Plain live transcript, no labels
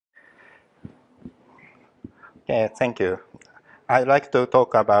Okay, thank you. I'd like to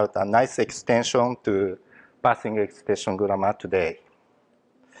talk about a nice extension to parsing expression grammar today.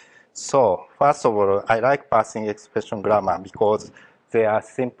 So, first of all, I like parsing expression grammar because they are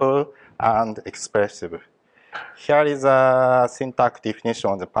simple and expressive. Here is a syntax definition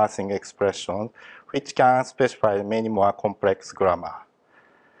of the parsing expression, which can specify many more complex grammar.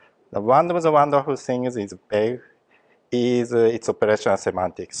 One of the wonderful things is PEG is its operational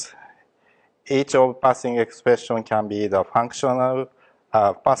semantics. Each of parsing expression can be the functional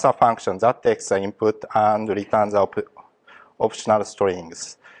parser function that takes the input and returns the optional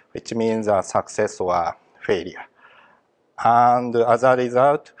strings, which means a success or failure. And as a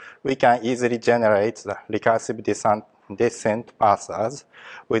result, we can easily generate the recursive descent parsers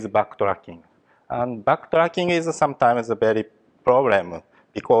with backtracking. And backtracking is sometimes a very problem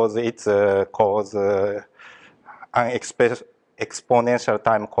because it causes an exponential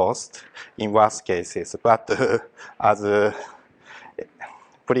time cost in worst cases. But as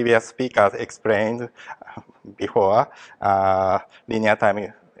previous speakers explained before, linear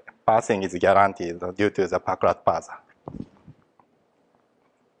time parsing is guaranteed due to the Packrat parser.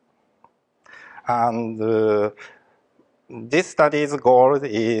 And this study's goal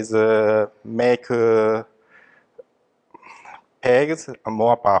is make PEGs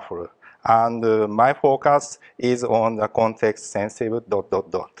more powerful. And my focus is on the context-sensitive ...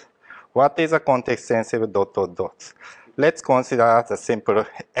 What is a context-sensitive ... Let's consider the simple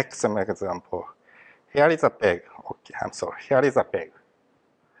XM example. Here is a PEG. Okay, I'm sorry. Here is a PEG,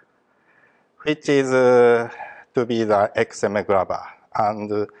 which is to be the XM grabber.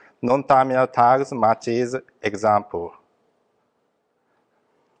 And non-terminal tags matches example.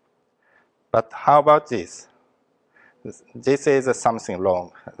 But how about this? This is something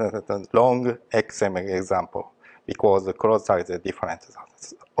wrong, the long XM example, because the close tag is different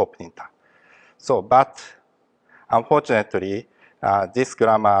opening tag. So, but unfortunately, this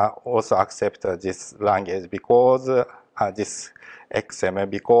grammar also accepts this language because this XM,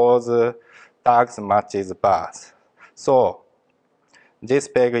 because tags matches bars. So, this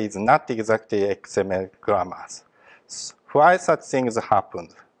PEG is not exactly XML grammars. Why such things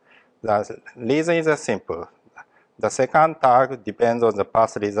happened? The reason is simple. The second tag depends on the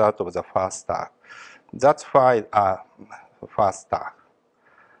path result of the first tag. That's why first tag.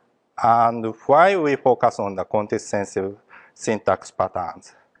 And why we focus on the context-sensitive syntax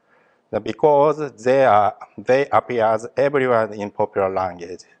patterns? Because they appear everywhere in popular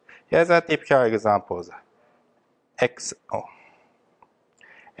language. Here's a typical examples.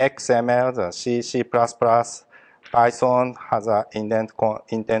 XML, the C, Python has an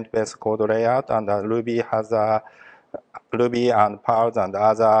intent-based code layout, and Ruby has a Ruby and Perl and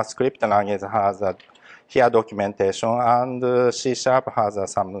other script languages has here documentation, and C#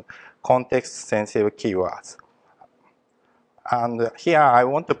 has some context-sensitive keywords. And here I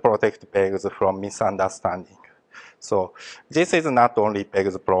want to protect PEGs from misunderstanding. So this is not only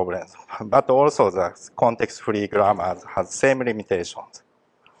PEGs problems, but also the context-free grammars has same limitations.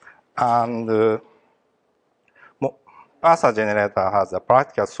 And parser generator has a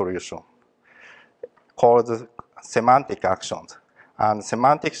practical solution called semantic actions. And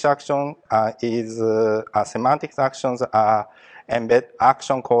semantic actions are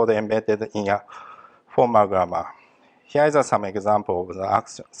action code embedded in a formal grammar. Here is some example of the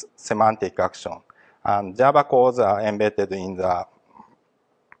semantic action. And Java codes are embedded in the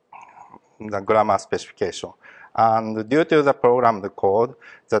grammar specification. And due to the programmed code,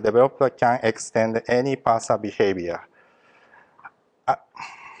 the developer can extend any parser behavior.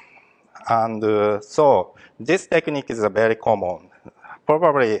 So this technique is very common.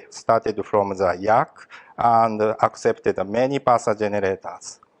 Probably started from the YAC and accepted many parser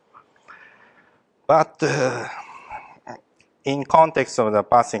generators. But in context of the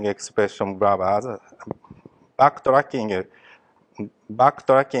parsing expression grammars, backtracking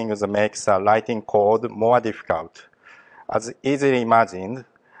makes writing code more difficult. As easily imagined,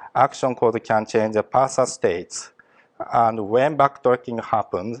 action code can change the parser states. And when backtracking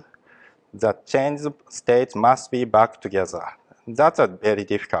happens, the changed states must be back together. That's very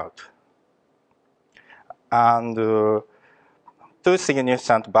difficult. And two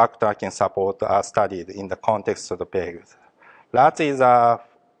significant backtracking support are studied in the context of the PEGs. That is the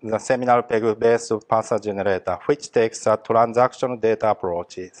seminal PEG-based parser generator, which takes the transactional data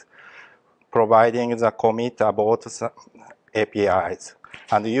approaches, providing the commit abort APIs.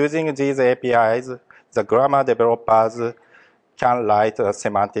 And using these APIs, the grammar developers can write a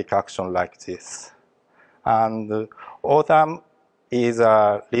semantic action like this. And Autumn is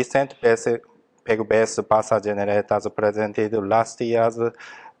a recent PEG-based parser generator presented last year's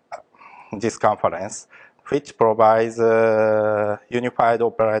this conference, which provides unified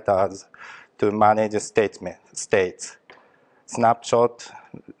operators to manage states. Snapshot,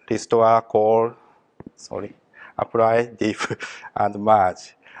 restore, call, apply, diff, and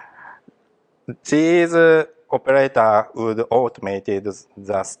merge. These operator would automate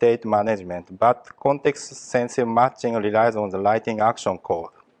the state management, but context-sensitive matching relies on the writing action code.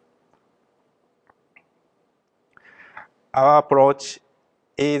 Our approach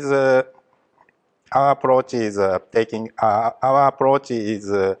is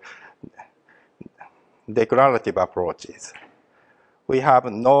declarative approaches. We have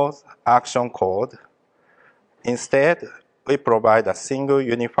no action code. Instead, we provide a single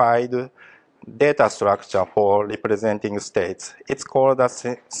unified data structure for representing states. It's called a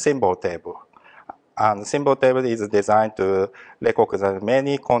symbol table. And symbol table is designed to recognize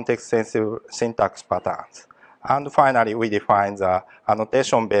many context-sensitive syntax patterns. And finally, we define the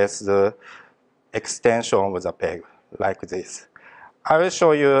annotation-based extension with a peg, like this. I will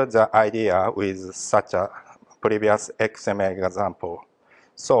show you the idea with such a previous XML example.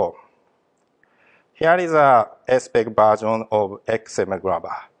 So, here is a SPEG version of XML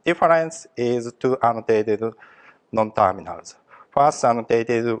grammar. Difference is two annotated non-terminals. First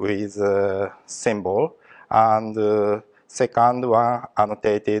annotated with a symbol, and second one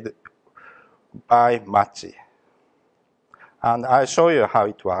annotated by match. And I'll show you how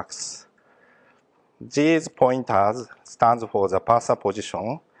it works. These pointers stands for the parser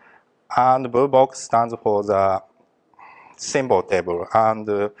position, and blue box stands for the symbol table,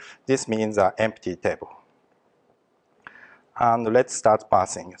 and this means an empty table. And let's start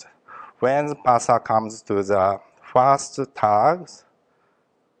parsing. When the parser comes to the first tags,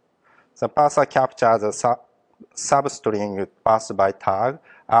 the parser captures the substring passed by tag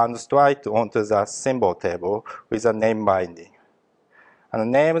and strike onto the symbol table with a name binding. And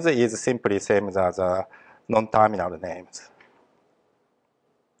names is simply same as the non-terminal names.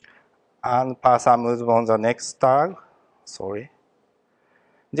 And parser moves on the next tag.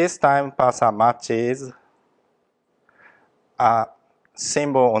 This time parser matches a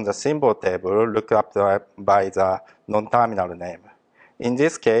symbol on the symbol table looked up by the non-terminal name. In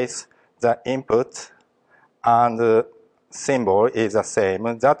this case, the input and the symbol is the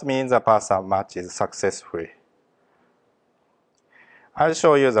same. That means the parser match is successful. I'll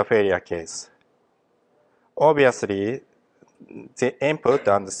show you the failure case. Obviously, the input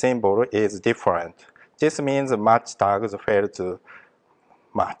and the symbol is different. This means the match tags fail to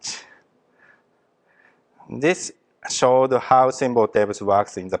match. This showed how symbol tables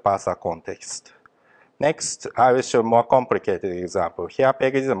works in the parser context. Next, I will show more complicated example. Here,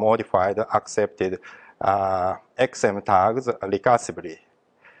 PEG is modified, accepted XM tags recursively.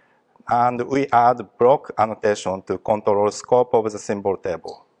 And we add block annotation to control scope of the symbol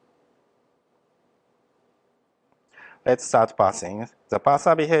table. Let's start parsing. The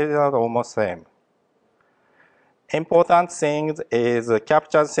parser behavior is almost same. Important thing is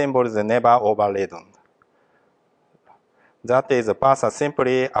captured symbol is never overridden. That is, the parser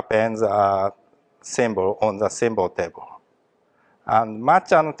simply appends a symbol on the symbol table. And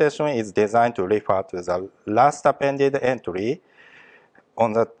match annotation is designed to refer to the last appended entry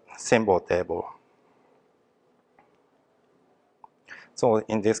on the symbol table. So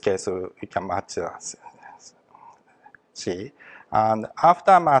in this case, we can match C. And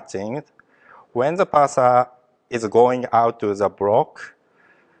after matching, when the parser is going out to the block,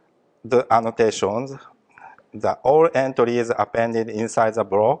 the annotations, the all entries appended inside the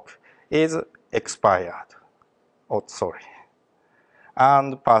block is expired.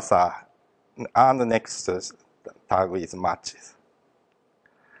 And parser, and the next tag is matches.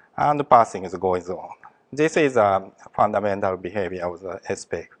 And parsing is going on. This is a fundamental behavior of the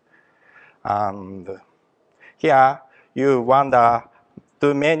SPEG. And here you wonder,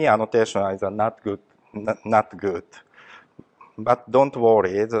 too many annotations are not good. But don't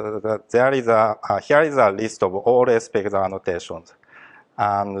worry, there is here is a list of all SPEG annotations.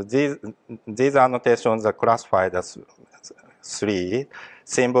 And these annotations are classified as three: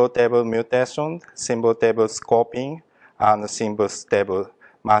 symbol table mutation, symbol table scoping, and symbol table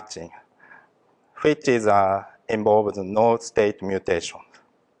matching, which is involves no state mutation.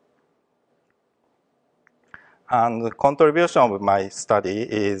 And the contribution of my study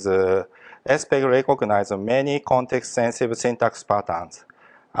is SPEG recognizes many context-sensitive syntax patterns.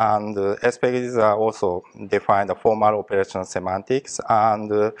 And SPEGs also define the formal operation semantics,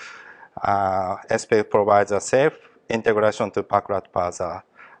 and SPEG provides a safe integration to Packrat Parser,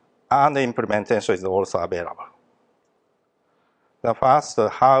 and the implementation is also available. The first,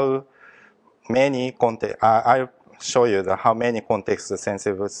 how many context, I show you how many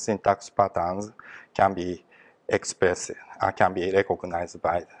context-sensitive syntax patterns can be expressed, can be recognized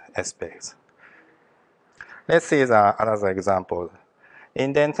by SPEGs. Let's see another example.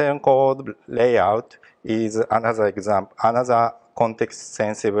 Indentation code layout is another example, another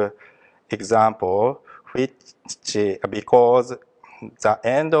context-sensitive example, which because the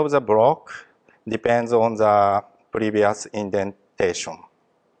end of the block depends on the previous indentation.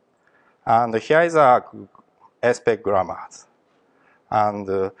 And here is a SPEG grammars.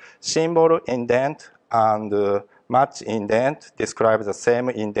 And symbol indent and match indent describe the same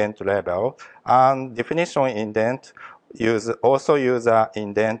indent level. And definition indent also use an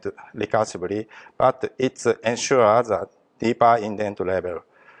indent recursively, but it ensures a deeper indent level.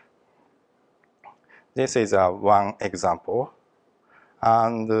 This is one example.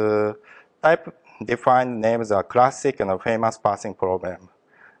 And type-defined names are classic and famous parsing problem.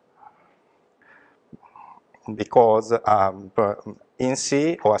 Because in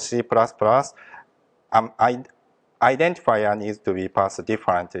C or C++, identifier needs to be parsed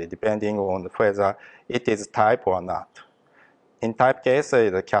differently depending on whether it is type or not. In type case,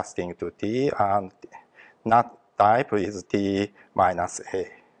 it is casting to T, and not type is T minus A.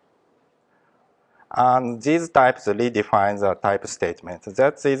 And these types redefine the type statement.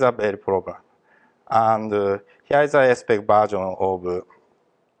 That is a very problem. And here is a SPEG version of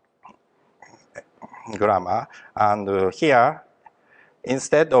grammar. And here,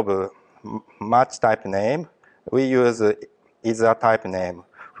 instead of match type name, we use is a type name,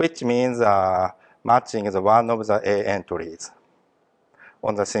 which means matching is one of the A entries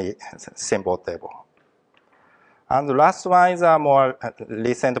on the symbol table. And the last one is a more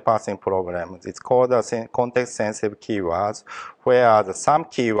recent parsing problem. It's called context-sensitive keywords, where some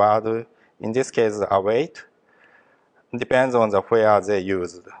keyword, in this case await, depends on where they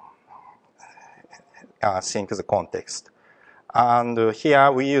used, sync the context. And here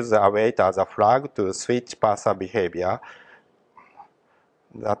we use await as a flag to switch parser behavior.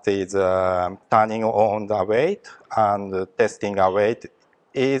 That is turning on the await and testing await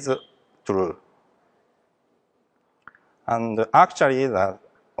is true. And actually, the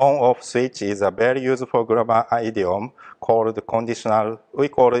on-off switch is a very useful grammar idiom called conditional. We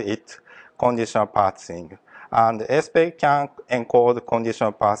call it conditional parsing. And SPEG can encode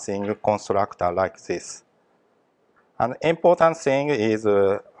conditional parsing constructor like this. An important thing is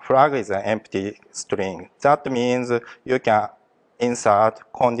flag is an empty string. That means you can insert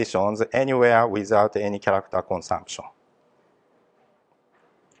conditions anywhere without any character consumption.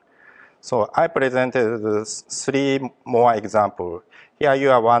 So I presented 3 more examples. Here you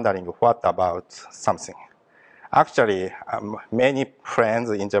are wondering what about something. Actually, many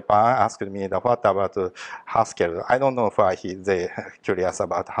friends in Japan asked me what about Haskell. I don't know why they're curious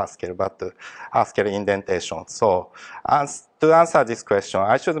about Haskell, but Haskell indentation. So to answer this question,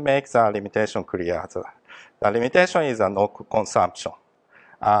 I should make the limitation clear. The limitation is a no consumption.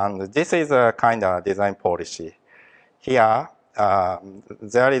 And this is a kind of design policy. Here,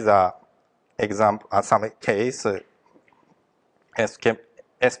 there is a example, some case,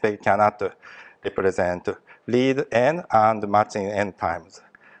 SPEG cannot represent read n and matching n times.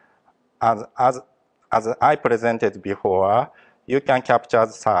 As I presented before, you can capture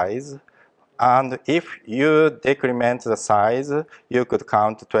the size, and if you decrement the size, you could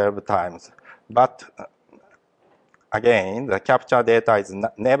count 12 times. But again, the capture data is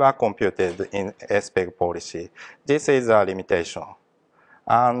never computed in SPEG policy. This is a limitation.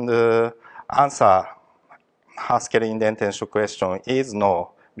 And answer Haskell indentation question is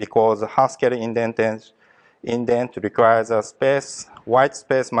no, because Haskell indent requires a white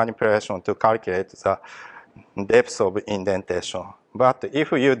space manipulation to calculate the depth of indentation. But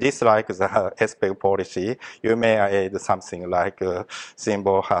if you dislike the SPEG policy, you may add something like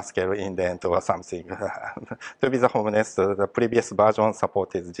symbol Haskell indent or something. To be honest, the previous version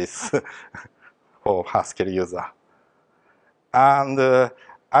supported this for Haskell user. And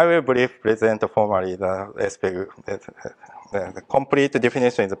I will briefly present formally the SPEG. The complete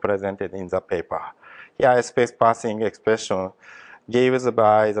definition is presented in the paper. Here, SPEG parsing expression gives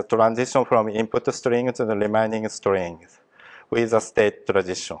by the transition from input string to the remaining strings with a state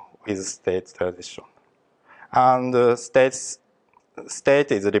transition. And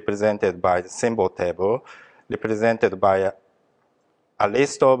state is represented by the symbol table, represented by a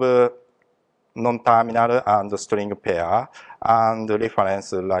list of non-terminal and string pair, and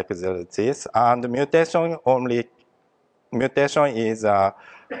reference like this. And mutation is a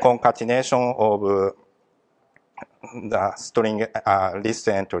concatenation of the string list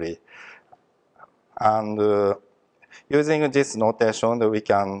entry. And using this notation, we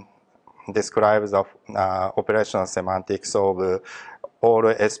can describes the operational semantics of all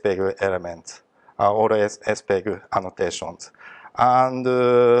SPEG elements, all SPEG annotations. And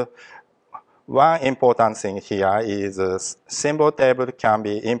one important thing here is symbol table can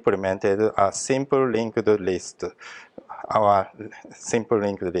be implemented as simple linked list, our simple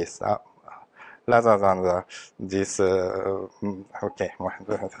linked list, rather than this. Okay,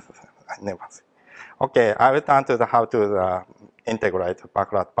 I never. Okay, I will turn to how to integrate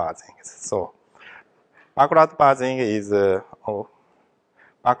Packrat parsing. So, Packrat parsing is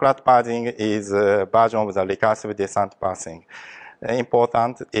Packrat parsing is a version of the recursive descent parsing.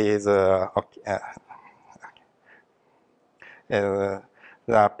 Important is the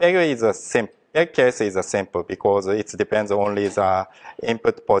PEG is a PEG case is a simple because it depends only the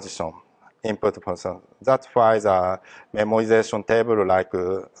input position. That's why the memorization table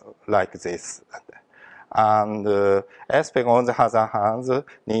like this. And SPEG on the other hand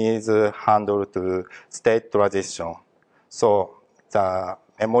needs handle to state transition. So the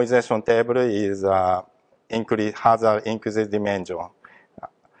memorization table is has an increased dimension.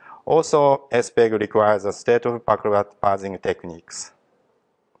 Also, SPEG requires a state of Packrat parsing techniques.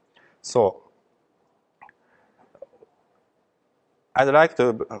 So I'd like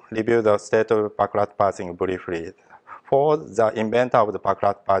to review the state of Packrat parsing briefly. For the inventor of the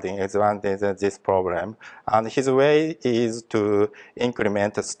Packrat parsing explained this problem, and his way is to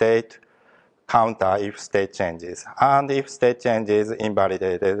increment the state counter if state changes, and if state changes,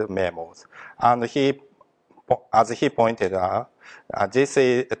 invalidated memos. And as he pointed out, this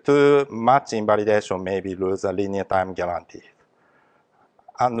is too much invalidation maybe lose a linear time guarantee.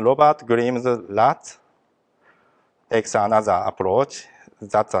 And Robert Grimm's rat takes another approach.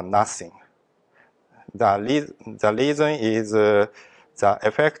 That's a nothing. The reason is the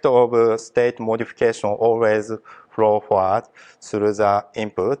effect of state modification always flow forward through the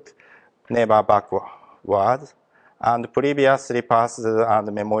input, never backward, and previously passed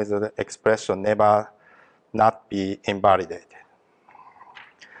and memorized expression never not be invalidated.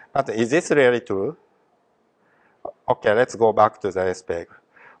 But is this really true? Okay, let's go back to the SPEG.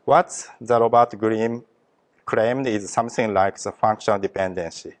 What the Robert Grimm claimed is something like the functional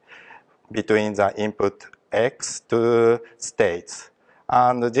dependency between the input X to states.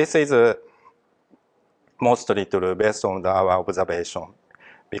 And this is mostly true based on our observation,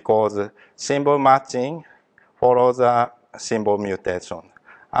 because symbol matching follows a symbol mutation.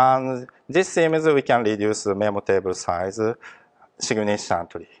 And this seems we can reduce the memo table size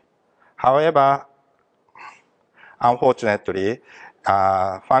significantly. However, unfortunately,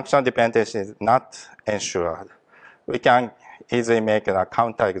 functional dependency is not ensured. We can easily make a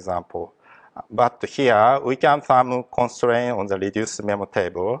counterexample. But here, we can some constraint on the reduced memo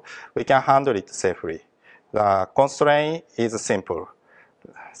table. We can handle it safely. The constraint is simple.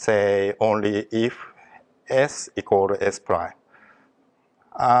 Say only if S equal S prime.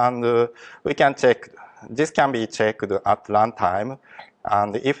 And we can check, this can be checked at runtime.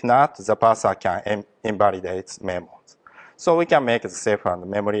 And if not, the parser can invalidate memos. So we can make it safe and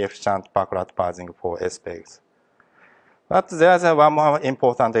memory efficient Packrat parsing for SPEGs. But there's one more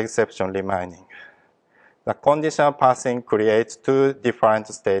important exception remaining. The conditional parsing creates two different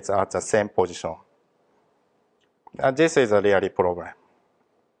states at the same position. This is a really problem.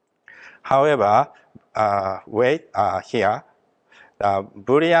 However, here, the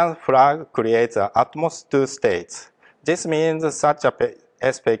Boolean flag creates at most two states. This means such a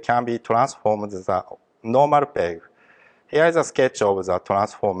SPEG can be transformed as a normal PEG. Here is a sketch of the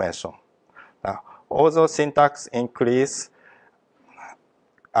transformation. Although syntax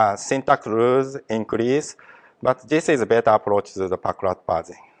rules increase, but this is a better approach to the Packrat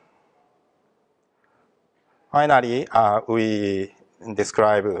parsing. Finally, we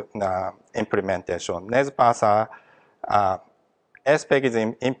describe the implementation. NES-parser, SPEG is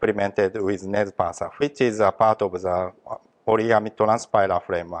implemented with NES-parser, which is a part of the origami transpiler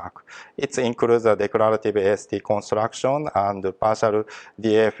framework. It includes a declarative AST construction and partial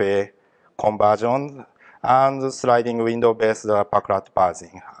DFA conversion and sliding window-based Packrat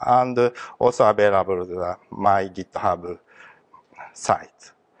parsing, and also available at my GitHub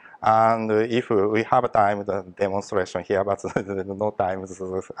site. And if we have time, the demonstration here, but no time,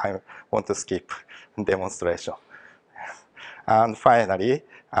 so I want to skip demonstration. And finally,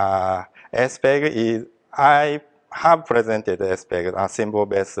 SPEG is, I have presented SPEG, a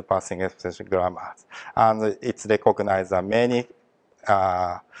symbol-based parsing expression grammars, and it's recognized many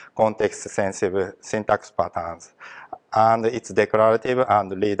context-sensitive syntax patterns, and it's declarative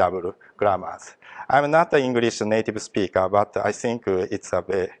and readable grammars. I'm not an English native speaker, but I think it's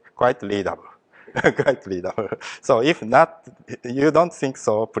quite readable. Quite readable. So if not, you don't think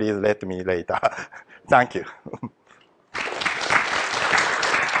so, please let me later. Thank you.